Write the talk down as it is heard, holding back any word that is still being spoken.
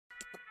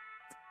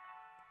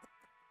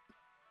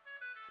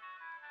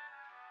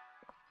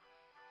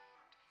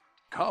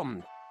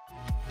Come.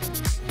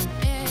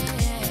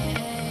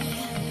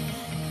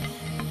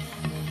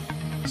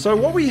 So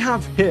what we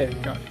have here,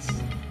 guys,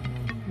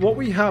 what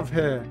we have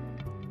here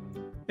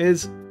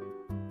is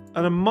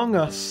an Among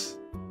Us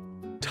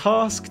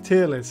task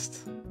tier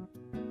list.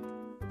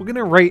 We're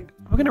gonna rate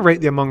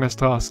the Among Us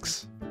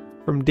tasks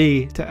from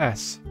D to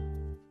S.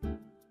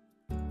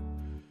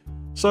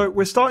 So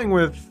we're starting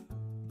with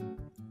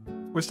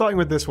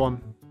this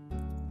one.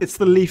 It's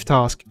the leaf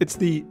task. It's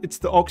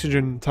the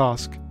oxygen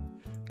task.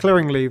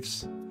 Clearing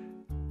leaves.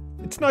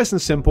 It's nice and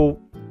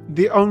simple.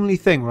 The only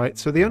thing, right?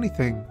 So the only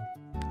thing,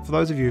 for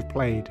those of you who've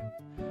played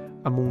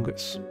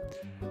Amogus,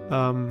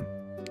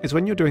 is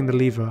when you're doing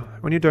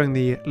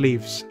the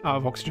leaves out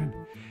of oxygen,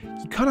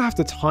 you kind of have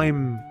to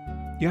time.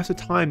 You have to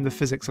time the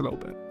physics a little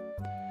bit,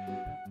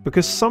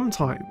 because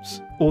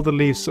sometimes all the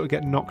leaves sort of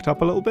get knocked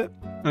up a little bit,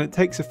 and it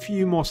takes a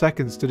few more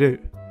seconds to do.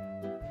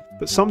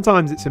 But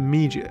sometimes it's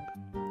immediate.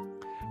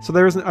 So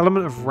there is an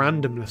element of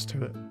randomness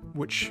to it,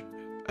 which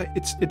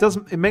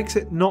it makes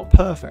it not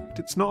perfect.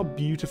 It's not a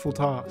beautiful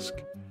task.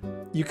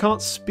 You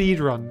can't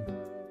speedrun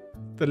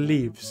the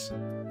leaves.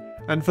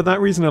 And for that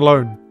reason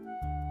alone,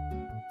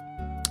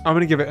 I'm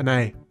going to give it an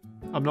A.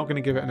 I'm not going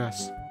to give it an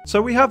S.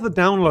 So we have the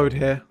download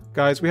here,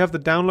 guys. We have the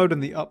download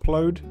and the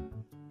upload.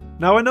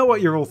 Now I know what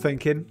you're all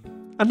thinking.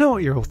 I know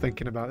what you're all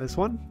thinking about this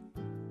one.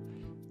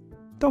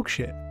 Dog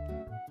shit.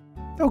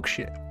 Dog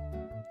shit.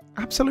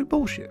 Absolute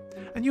bullshit.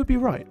 And you'd be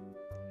right.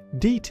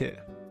 D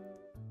tier.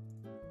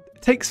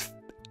 It takes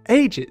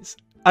ages.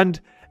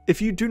 And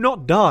if you do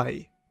not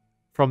die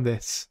from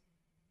this,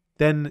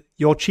 then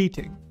you're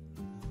cheating.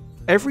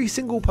 Every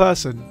single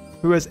person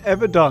who has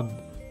ever done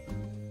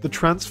the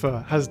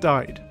transfer has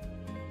died.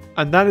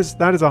 And that is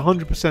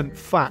 100%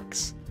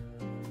 facts.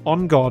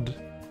 On God.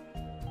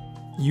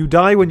 You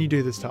die when you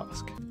do this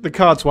task. The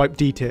card swipe,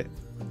 D tier.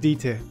 D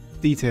tier.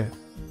 D tier.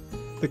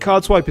 The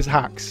card swipe is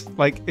hacks.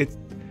 Like, it's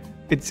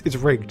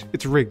rigged.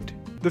 It's rigged.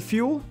 The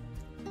fuel?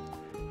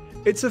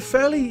 It's a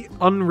fairly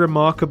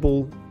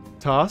unremarkable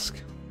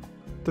task.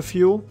 The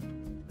fuel.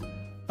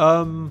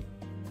 I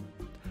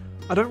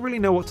don't really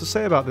know what to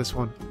say about this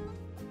one.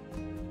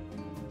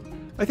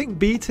 I think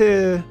B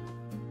tier...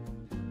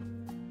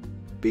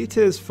 B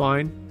tier is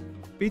fine.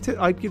 B tier,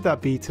 I'd give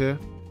that B tier.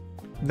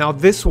 Now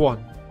this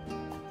one.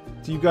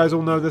 Do you guys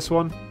all know this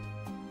one?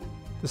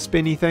 The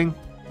spinny thing?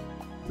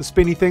 The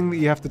spinny thing that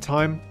you have to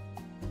time?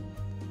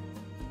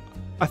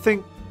 I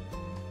think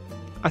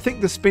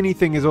the spinny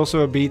thing is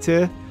also a B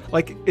tier.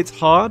 Like, it's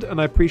hard,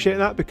 and I appreciate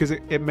that, because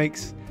it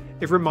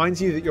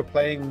reminds you that you're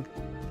playing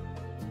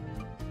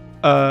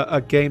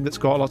a game that's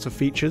got lots of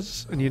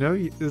features, and you know,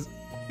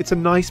 it's a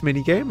nice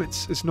mini game.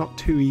 It's not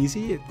too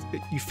easy.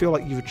 You feel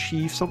like you've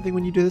achieved something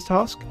when you do this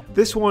task.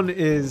 This one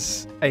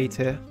is A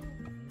tier.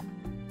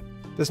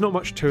 There's not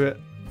much to it.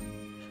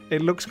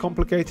 It looks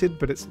complicated,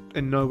 but it's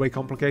in no way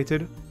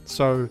complicated.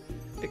 So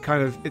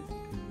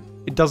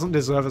it doesn't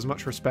deserve as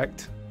much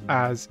respect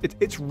as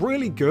it's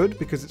really good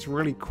because it's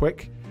really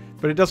quick,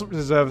 but it doesn't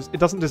deserve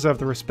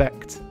the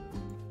respect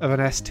of an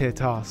S tier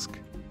task.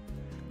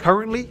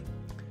 Currently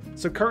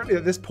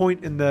at this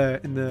point in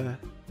the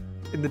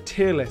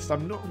tier list,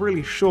 I'm not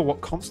really sure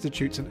what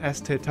constitutes an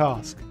S tier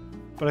task,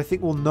 but I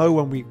think we'll know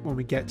when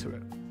we get to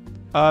it.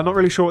 Not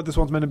really sure what this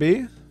one's meant to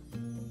be.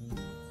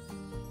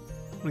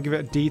 I'm gonna give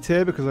it a D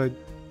tier because I'm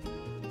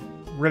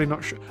really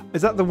not sure.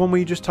 Is that the one where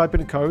you just type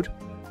in a code?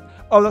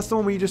 Oh, that's the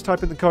one where you just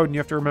type in the code and you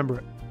have to remember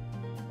it.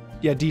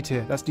 Yeah, D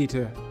tier. That's D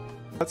tier.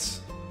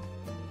 That's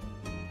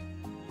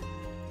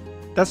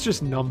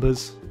just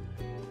numbers.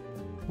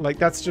 Like,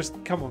 that's just,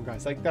 come on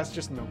guys, like, that's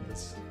just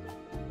numbers.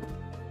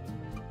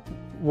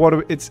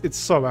 It's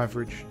so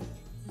average.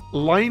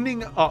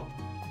 Lining up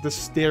the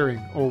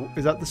steering, or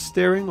is that the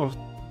steering, or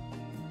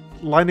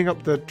lining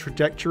up the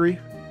trajectory?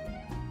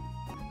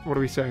 What do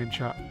we say in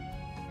chat?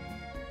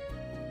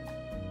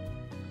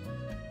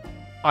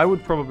 I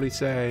would probably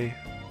say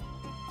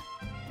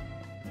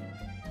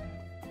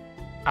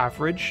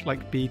average,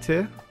 like B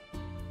tier.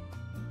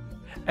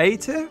 A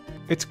tier?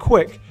 It's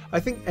quick. I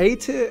think A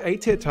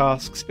tier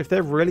tasks, if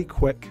they're really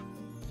quick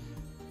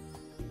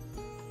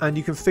and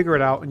you can figure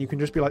it out and you can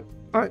just be like,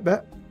 alright,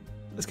 bet.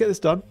 Let's get this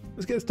done.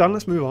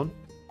 Let's move on.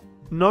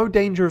 No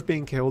danger of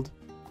being killed.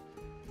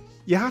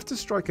 You have to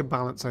strike a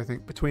balance, I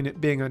think, between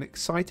it being an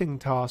exciting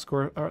task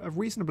or a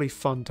reasonably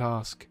fun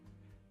task,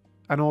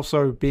 and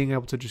also being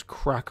able to just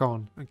crack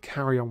on and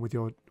carry on with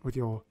your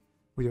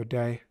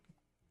day.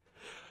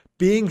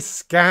 Being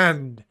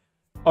scanned.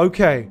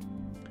 Okay.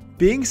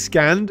 Being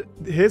scanned,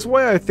 here's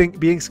why I think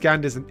being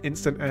scanned is an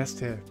instant S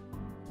tier.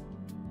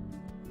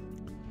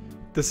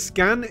 The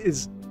scan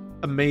is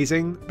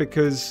amazing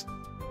because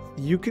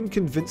you can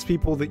convince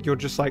people that you're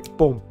just like,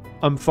 boom,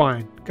 I'm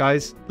fine.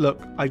 Guys,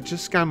 look, I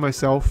just scanned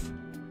myself.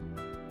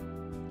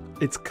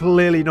 It's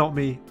clearly not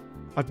me.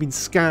 I've been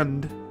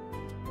scanned.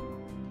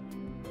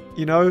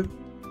 You know,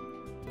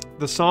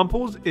 the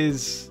samples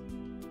is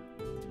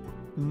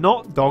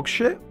not dog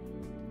shit,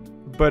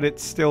 but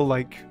it's still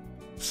like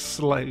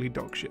slightly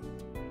dog shit.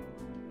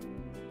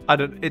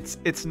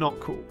 It's not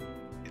cool.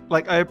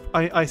 Like,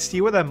 I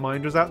see where their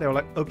mind was at. They were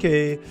like,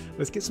 okay,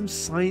 let's get some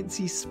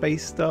sciencey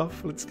space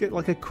stuff. Let's get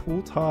like a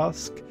cool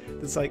task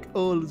that's like,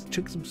 oh, let's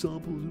check some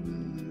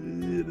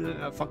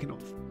samples. Fucking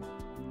off.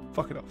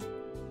 Fuck it off.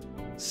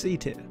 C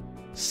tier.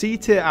 C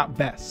tier at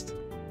best.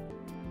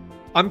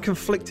 I'm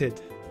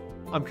conflicted.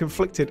 I'm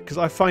conflicted because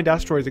I find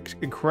asteroids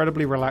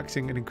incredibly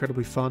relaxing and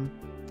incredibly fun.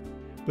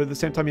 But at the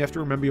same time, you have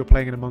to remember you're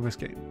playing an Among Us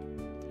game.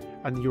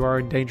 And you are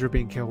in danger of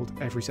being killed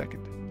every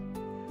second.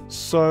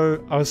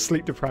 So, I was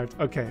sleep deprived.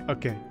 Okay,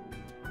 okay.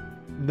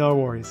 No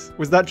worries.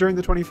 Was that during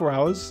the 24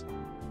 hours?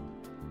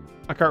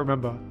 I can't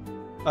remember.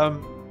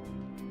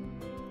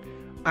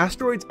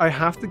 Asteroids, I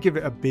have to give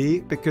it a B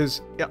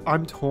because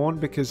I'm torn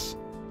because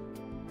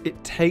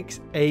it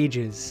takes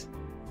ages.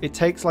 It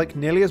takes like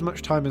nearly as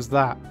much time as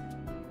that.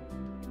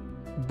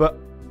 But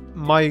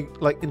my,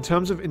 like, in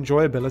terms of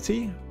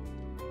enjoyability,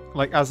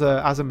 like as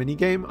a mini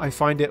game, I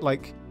find it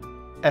like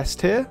S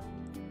tier.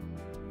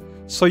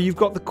 So you've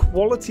got the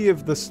quality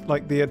of this,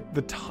 like the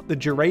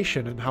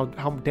duration and how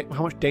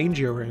much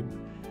danger you're in,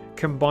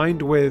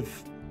 combined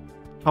with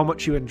how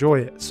much you enjoy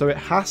it. So it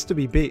has to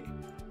be B.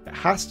 It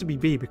has to be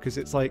B because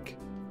it's like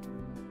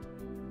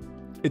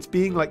it's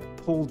being like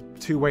pulled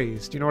two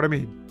ways. Do you know what I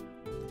mean?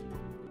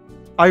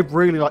 I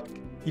really like.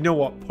 You know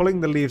what? Pulling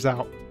the leaves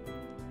out.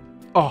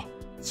 Oh,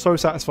 so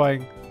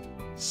satisfying.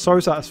 So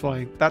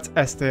satisfying. That's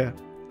S tier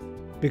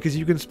because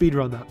you can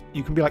speedrun that.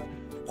 You can be like.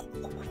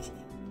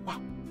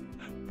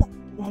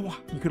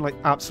 You can like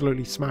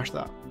absolutely smash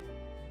that.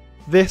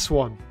 This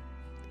one.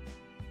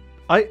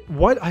 I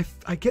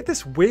get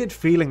this weird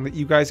feeling that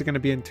you guys are going to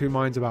be in two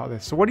minds about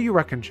this. So what do you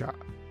reckon, chat?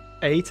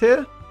 A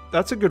tier?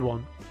 That's a good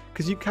one.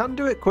 Because you can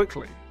do it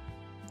quickly.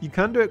 You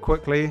can do it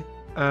quickly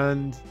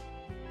and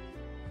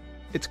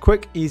it's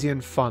quick, easy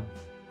and fun.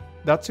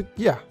 That's a,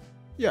 yeah.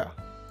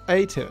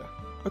 A tier.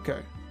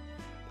 Okay.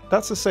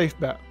 That's a safe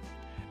bet.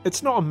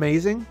 It's not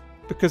amazing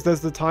because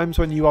there's the times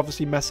when you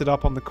obviously mess it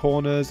up on the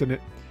corners and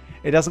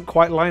it doesn't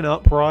quite line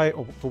up right,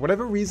 or for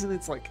whatever reason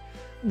it's like,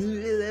 I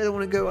don't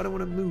want to go, I don't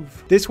want to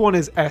move. This one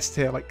is S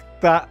tier, like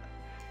that.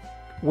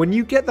 When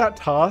you get that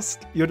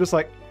task, you're just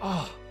like,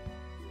 oh,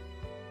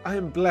 I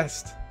am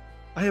blessed.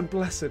 I am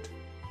blessed.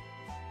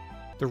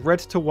 The red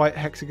to white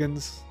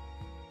hexagons.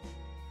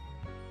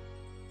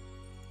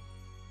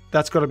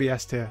 That's got to be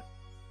S tier.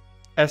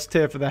 S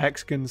tier for the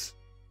hexagons.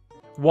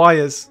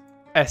 Wires,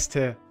 S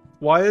tier.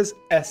 Wires,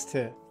 S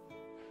tier.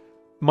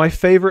 My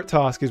favorite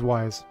task is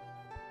wires.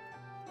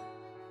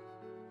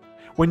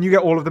 When you get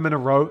all of them in a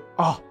row,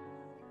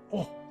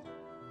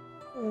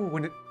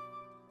 when it,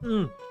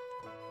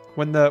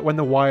 when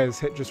the wires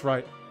hit just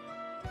right,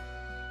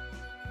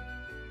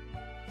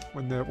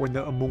 when the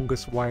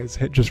amongus wires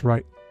hit just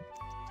right.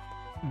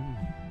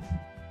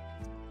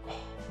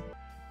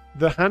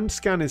 The hand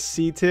scan is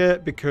C tier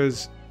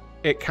because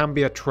it can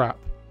be a trap.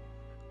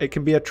 It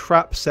can be a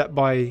trap set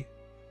by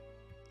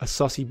a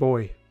sussy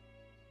boy.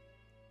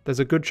 There's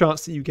a good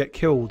chance that you get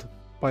killed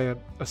by a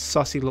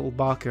sussy little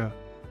barker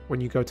when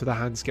you go to the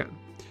hand scan.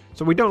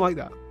 So we don't like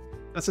that.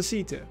 That's a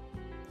C tier.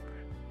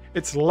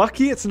 It's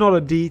lucky it's not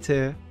a D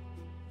tier.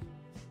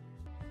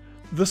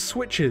 The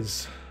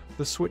switches.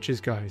 The switches,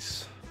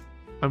 guys.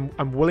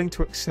 I'm willing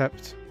to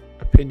accept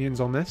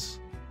opinions on this.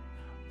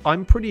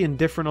 I'm pretty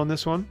indifferent on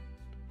this one,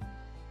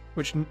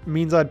 which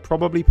means I'd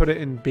probably put it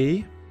in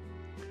B.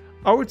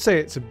 I would say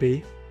it's a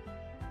B.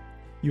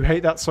 You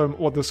hate that so much,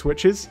 or the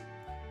switches?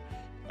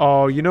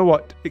 Oh, you know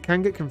what? It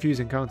can get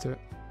confusing, can't it?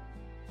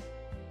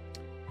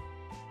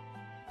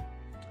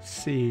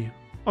 C.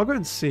 I'll go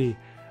and C.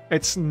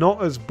 It's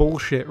not as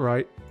bullshit,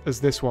 right, as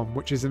this one,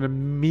 which is an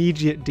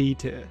immediate D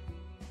tier.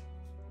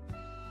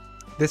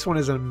 This one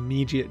is an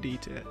immediate D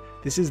tier.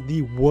 This is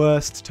the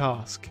worst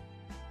task.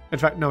 In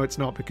fact, no, it's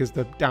not, because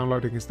the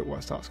downloading is the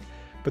worst task.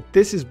 But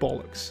this is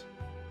bollocks.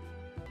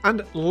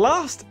 And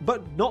last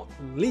but not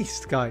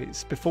least,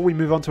 guys, before we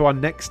move on to our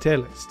next tier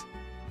list,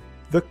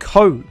 the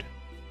code.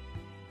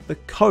 The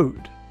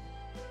code.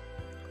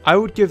 I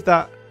would give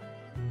that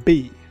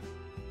B.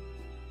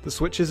 The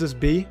switches is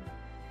B.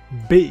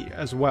 B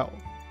as well.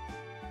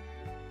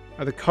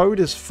 Now, the code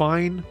is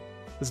fine.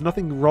 There's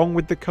nothing wrong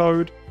with the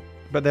code,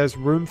 but there's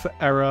room for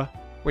error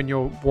when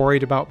you're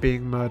worried about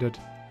being murdered.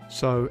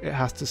 So it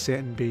has to sit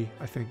in B,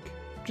 I think.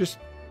 Just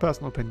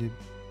personal opinion.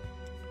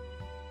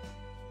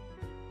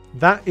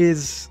 That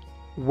is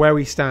where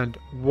we stand.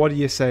 What do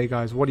you say,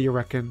 guys? What do you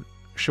reckon?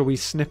 Shall we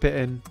snip it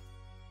in?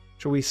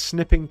 Shall we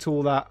snipping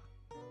tool that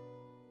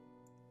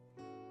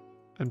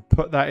and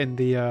put that in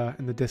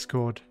the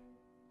Discord?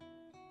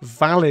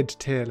 Valid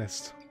tier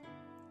list.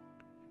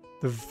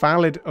 The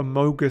valid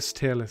Amogus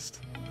tier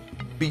list.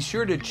 Be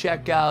sure to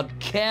check out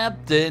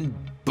Captain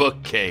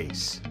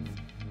Bookcase.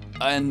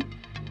 And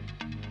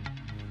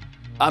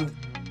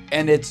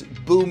it's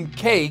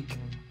Boomcake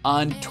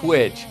on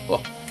Twitch.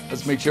 Well,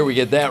 let's make sure we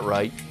get that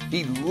right.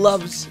 He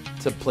loves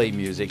to play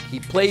music, he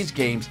plays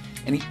games,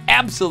 and he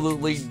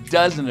absolutely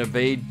doesn't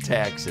evade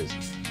taxes.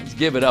 Let's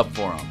give it up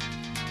for him.